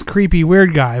due to this creepy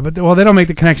weird guy, but they don't make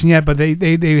the connection yet. But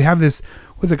they have this,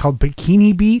 what's it called,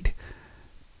 Bikini Beat?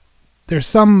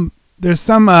 It's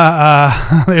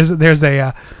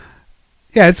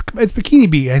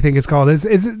Bikini Beat, I think it's called.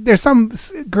 There's some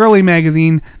girly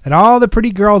magazine that all the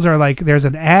pretty girls are there's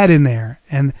an ad in there,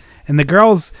 and the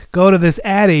girls go to this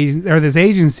this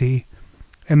agency,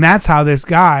 And that's how this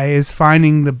guy is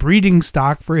finding the breeding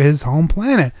stock for his home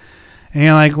planet. And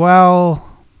you're like, well,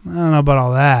 I don't know about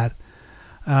all that.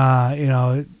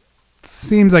 It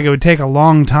seems like it would take a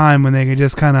long time when they could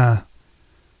just kind of,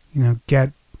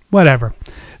 get whatever.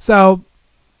 So,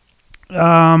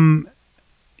 and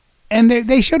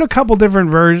they showed a couple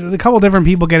different versions, a couple different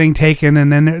people getting taken,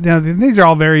 and then these are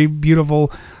all very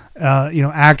beautiful,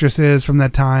 actresses from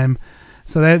that time.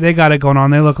 So they got it going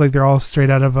on. They look like they're all straight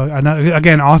out of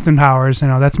again, Austin Powers.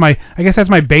 I guess that's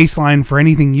my baseline for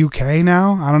anything UK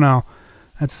now. I don't know.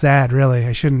 That's sad, really.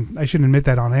 I shouldn't admit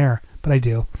that on air, but I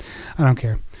do. I don't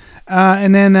care.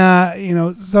 And then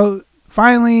so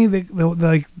finally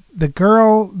the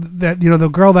girl that the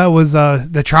girl that was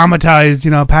the traumatized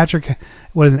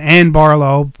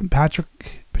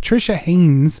Patricia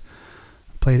Haynes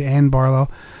played Anne Barlow.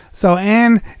 So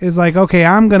Anne is like, okay,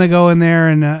 I'm gonna go in there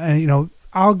and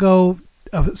I'll go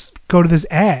to this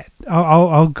ad.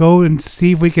 I'll go and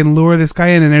see if we can lure this guy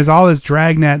in. And there's all this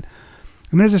dragnet,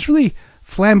 and there's this really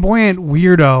flamboyant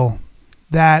weirdo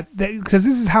because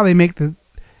this is how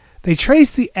they trace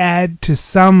the ad to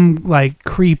some like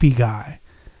creepy guy,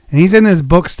 and he's in this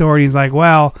bookstore and he's like,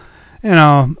 well,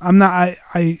 I'm not,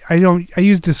 I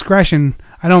use discretion.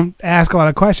 I don't ask a lot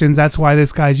of questions. That's why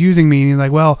this guy's using me. And he's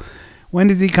like, well, when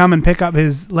does he come and pick up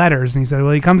his letters? And he said,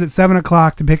 well, he comes at 7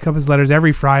 o'clock to pick up his letters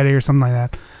every Friday or something like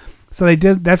that. So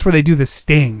that's where they do the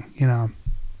sting,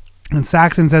 And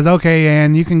Saxon says, okay,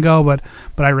 Anne, you can go, but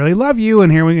I really love you,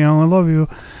 and here we I love you.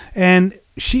 And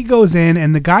she goes in,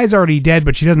 and the guy's already dead,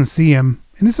 but she doesn't see him.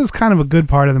 And this is kind of a good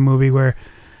part of the movie where,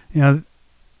 the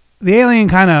alien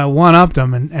kind of one-upped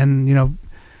him, and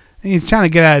he's trying to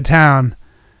get out of town.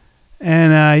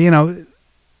 And,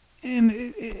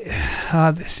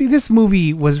 see, this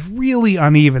movie was really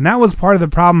uneven. That was part of the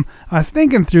problem. I was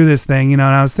thinking through this thing, and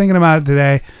I was thinking about it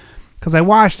today because I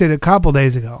watched it a couple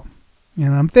days ago.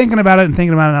 I'm thinking about it, and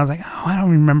I was like, oh, I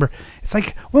don't remember. It's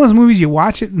like one of those movies you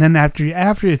watch it, and then after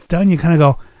it's done, you kind of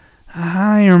go,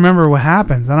 I don't even remember what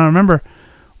happens. I don't remember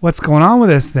what's going on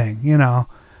with this thing.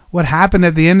 What happened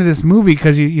at the end of this movie?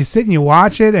 Because you sit and you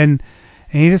watch it, and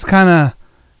you just kind of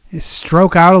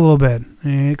stroke out a little bit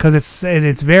because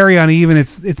it's very uneven.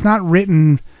 It's not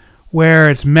written where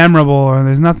it's memorable, or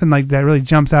there's nothing like that really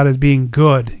jumps out as being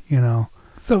good.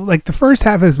 So like the first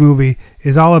half of this movie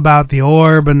is all about the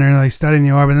orb, and they're like studying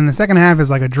the orb, and then the second half is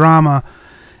like a drama.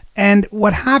 And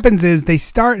what happens is they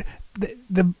start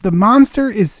the monster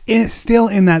is still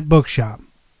in that bookshop,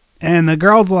 and the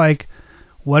girl's like,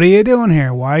 what are you doing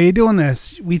here? Why are you doing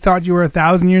this? We thought you were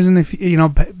 1,000 years in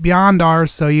the beyond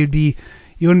ours, so you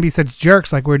wouldn't be such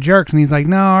jerks like we're jerks. And he's like,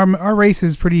 no, our race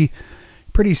is pretty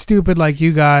stupid like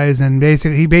you guys. And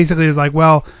he basically is like,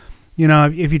 well,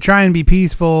 if you try and be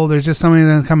peaceful, there's just somebody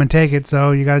that's come and take it,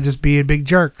 so you gotta just be a big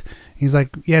jerk. He's like,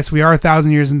 yes, we are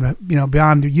 1,000 years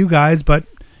beyond you guys, but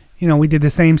we did the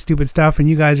same stupid stuff, and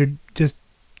you guys are just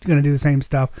gonna do the same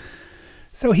stuff.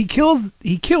 So he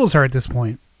kills her at this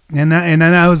point, and then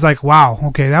I was like, wow,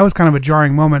 okay, that was kind of a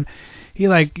jarring moment. He's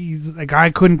like,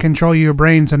 I couldn't control your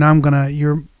brain, so now I'm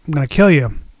gonna kill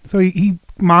you. So he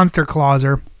monster claws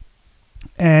her,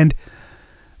 and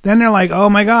then they're like, oh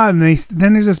my god, and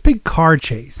then there's this big car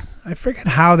chase. I forget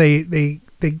how he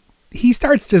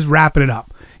starts just wrapping it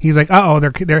up. He's like,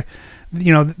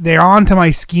 they're on to my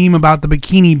scheme about the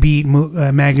Bikini Beat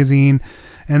magazine,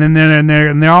 and then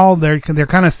they're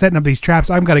kind of setting up these traps.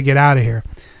 I've got to get out of here.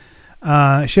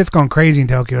 Shit's going crazy in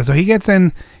Tokyo. So he gets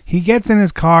in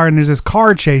his car, and there's this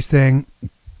car chase thing,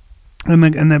 and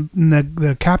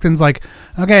the captain's like,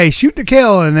 okay, shoot to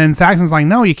kill, and then Saxon's like,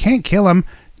 no, you can't kill him.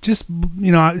 Just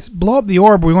blow up the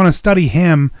orb. We want to study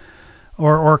him,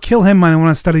 or kill him. I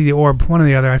want to study the orb. One or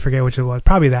the other. I forget which it was.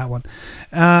 Probably that one.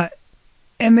 And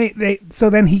so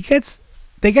then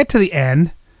they get to the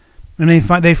end, and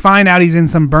they find out he's in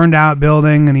some burned out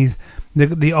building, and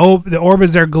the orb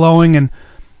is there glowing, and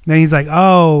then he's like,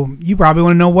 oh, you probably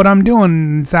want to know what I'm doing.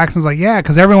 And Saxon's like, yeah,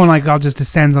 because everyone all just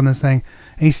descends on this thing,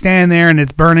 and he's standing there, and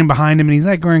it's burning behind him, and he's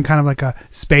like wearing kind of like a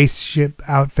space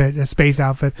outfit.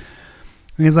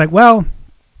 And he's like, well,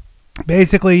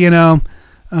 basically,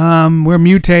 we're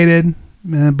mutated,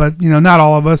 but not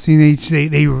all of us.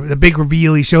 The big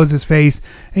reveal, he shows his face,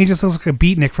 and he just looks like a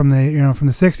beatnik from the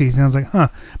 60s. And I was like, huh.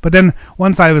 But then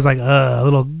one side was like, a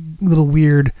little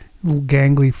weird, little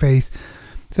gangly face.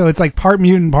 So it's like part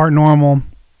mutant, part normal.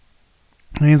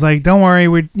 And he's like, don't worry,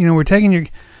 we're taking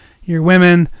your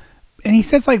women. And he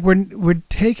says like we're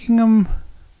taking them.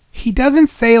 He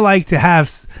doesn't say like to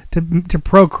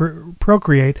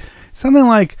procreate, something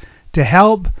like to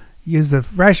help use the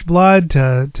fresh blood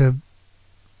to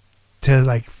to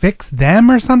like fix them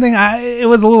or something. I think it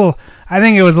was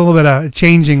a little bit of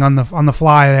changing on the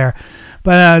fly there.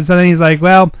 But so then he's like,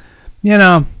 well,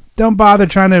 don't bother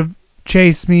trying to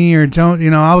chase me, or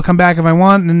don't, I'll come back if I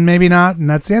want, and maybe not, and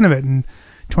that's the end of it. And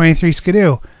 23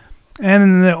 skidoo. And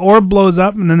then the orb blows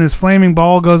up, and then this flaming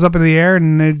ball goes up in the air,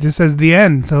 and it just says the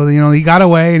end. So, he got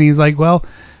away, and he's like, well,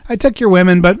 I took your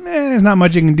women, but there's not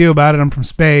much you can do about it. I'm from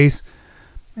space.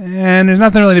 And there's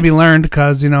nothing really to be learned,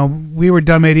 because, we were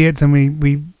dumb idiots, and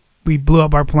we blew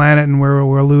up our planet, and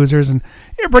we're losers, and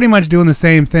you're pretty much doing the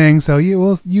same thing, so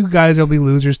you guys will be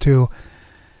losers too.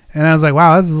 And I was like,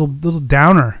 wow, that's a little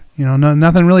downer.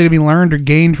 Nothing really to be learned or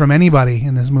gained from anybody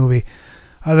in this movie,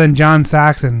 other than John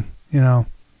Saxon,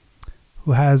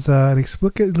 who has an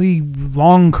explicitly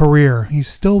long career. He's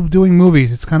still doing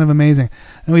movies. It's kind of amazing.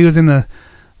 And he was in the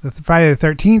Friday the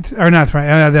 13th, or not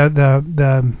Friday,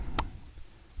 the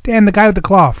guy with the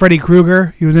claw, Freddy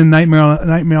Krueger. He was in Nightmare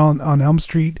on Elm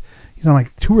Street. He's on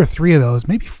like 2 or 3 of those,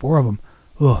 maybe 4 of them.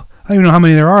 Ugh, I don't even know how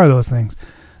many there are of those things.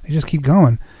 They just keep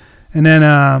going. And then,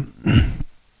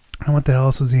 what the hell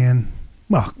else was he in?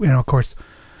 Well, of course,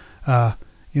 the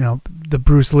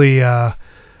Bruce Lee,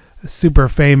 super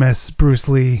famous Bruce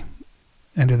Lee,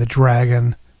 Enter the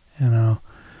Dragon,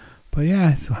 But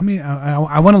yeah, so how many?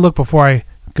 I want to look before I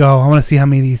go. I want to see how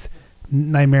many of these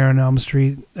Nightmare on Elm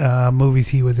Street movies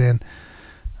he was in.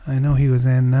 I know he was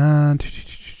in.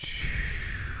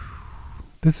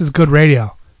 This is good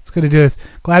radio. It's good to do this.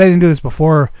 Glad I didn't do this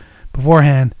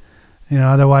beforehand.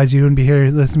 Otherwise you wouldn't be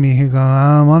here listening to me here going,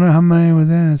 I wonder how many he was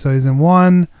in. So he's in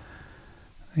 1.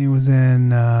 He was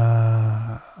in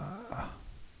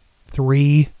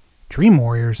 3. Dream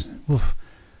Warriors. Oof.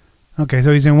 Okay,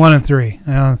 so he's in 1 and 3.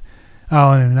 And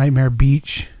Nightmare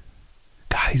Beach.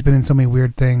 God, he's been in so many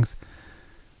weird things.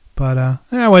 But,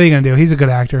 what are you going to do? He's a good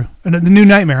actor. The New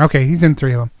Nightmare. Okay, he's in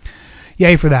 3 of them.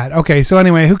 Yay for that. Okay, so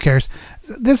anyway, who cares?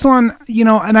 This one,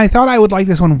 and I thought I would like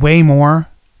this one way more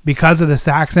because of the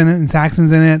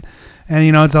Saxon's in it.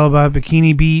 And, it's all about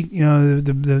Bikini Beat,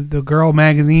 the girl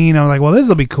magazine. I was like, well, this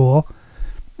will be cool.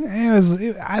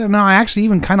 I don't know. I actually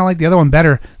even kind of like the other one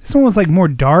better. This one was, like, more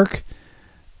dark.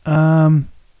 I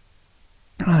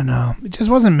don't know. It just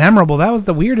wasn't memorable. That was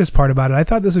the weirdest part about it. I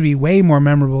thought this would be way more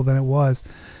memorable than it was.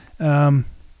 I'll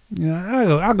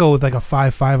go with, like, a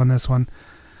 5.5 on this one.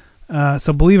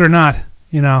 So believe it or not,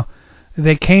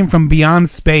 they came from beyond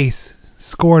space,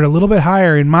 scored a little bit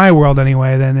higher in my world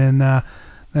anyway than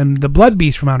the Blood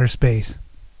Beast from outer space.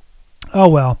 Oh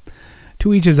well,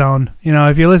 to each his own.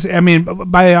 If you listen,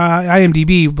 by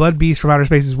IMDb, Blood Beast from outer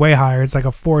space is way higher. It's like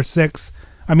a 4.6.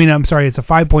 It's a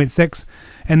 5.6,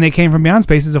 and They Came from Beyond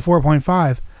Space is a 4.5.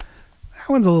 That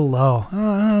one's a little low. I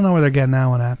don't know where they're getting that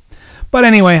one at. But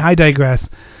anyway, I digress.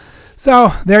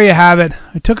 So, there you have it.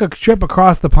 I took a trip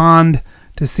across the pond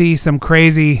to see some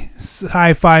crazy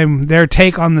sci-fi, their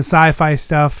take on the sci-fi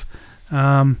stuff.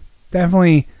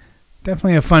 Definitely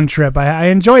a fun trip. I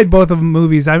enjoyed both of the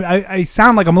movies. I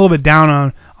sound like I'm a little bit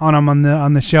down on them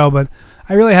on the show, but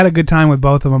I really had a good time with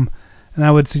both of them. And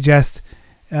I would suggest,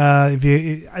 if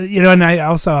and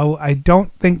I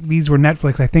don't think these were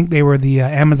Netflix. I think they were the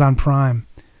Amazon Prime.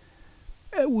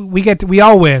 We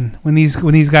all win when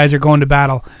these guys are going to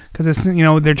battle, because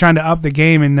they're trying to up the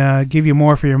game and give you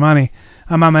more for your money.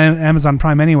 I'm on my Amazon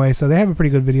Prime anyway, so they have a pretty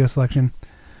good video selection.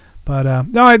 But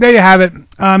no, there you have it.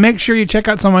 Make sure you check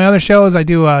out some of my other shows. I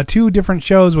do 2 different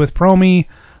shows with Promi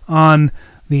on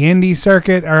the indie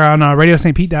circuit, or on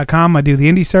RadioSt.Pete.com. I do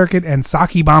the indie circuit and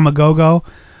Saki Bama Go-Go.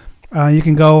 You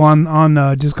can go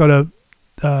on just go to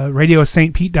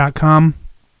RadioSt.Pete.com,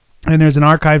 and there's an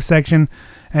archive section.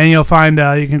 And you'll find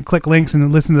you can click links and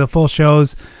listen to the full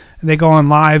shows. They go on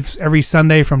live every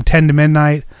Sunday from 10 to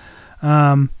midnight.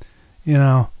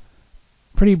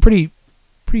 Pretty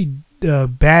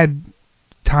bad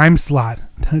time slot.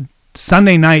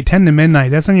 Sunday night, 10 to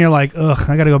midnight. That's when you're like, ugh,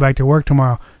 I got to go back to work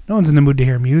tomorrow. No one's in the mood to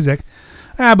hear music.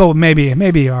 But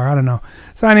maybe you are. I don't know.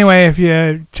 So anyway, if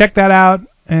you check that out,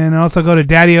 and also go to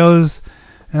Daddy-O's.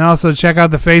 And also check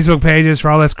out the Facebook pages for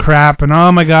all this crap. And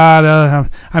oh my God,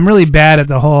 I'm really bad at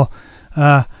the whole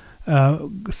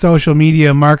social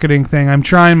media marketing thing. I'm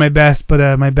trying my best,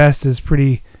 but my best is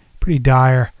pretty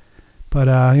dire. But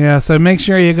yeah, so make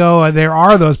sure you go. There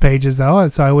are those pages though.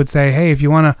 So I would say, hey, if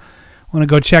you wanna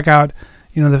go check out,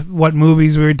 what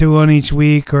movies we're doing each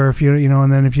week, or if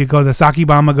and then if you go to the Saki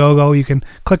Bama Go-Go, you can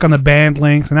click on the band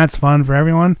links, and that's fun for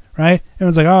everyone, right?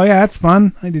 Everyone's like, oh yeah, that's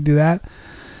fun. I did do that.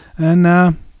 And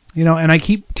and I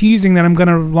keep teasing that I'm going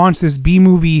to launch this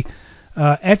B-movie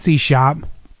Etsy shop.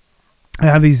 I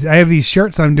have these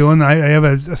shirts I'm doing. I have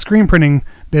a screen printing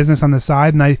business on the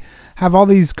side, and I have all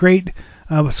these great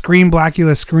Scream,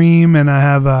 Blackula Scream, and I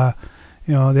have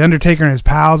The Undertaker and his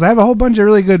pals. I have a whole bunch of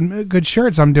really good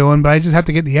shirts I'm doing, but I just have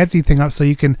to get the Etsy thing up so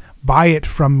you can buy it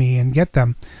from me and get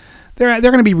them. They're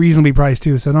going to be reasonably priced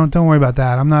too, so don't worry about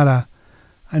that.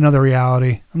 I know the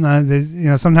reality. I'm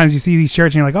not. Sometimes you see these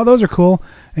shirts and you're like, oh, those are cool,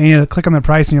 and you click on the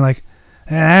price and you're like,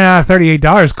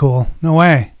 $38 cool. No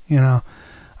way.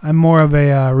 I'm more of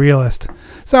a realist.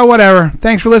 So whatever.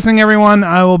 Thanks for listening, everyone.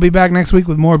 I will be back next week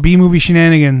with more B-movie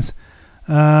shenanigans.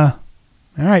 All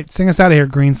right, sing us out of here,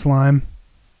 Green Slime.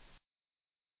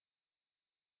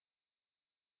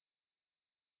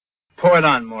 Pour it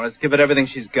on, Morris. Give it everything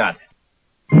she's got.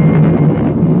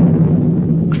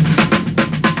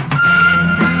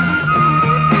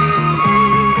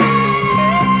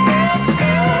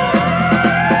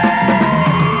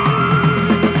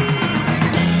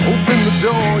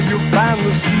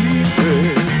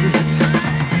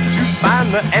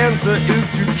 The answer is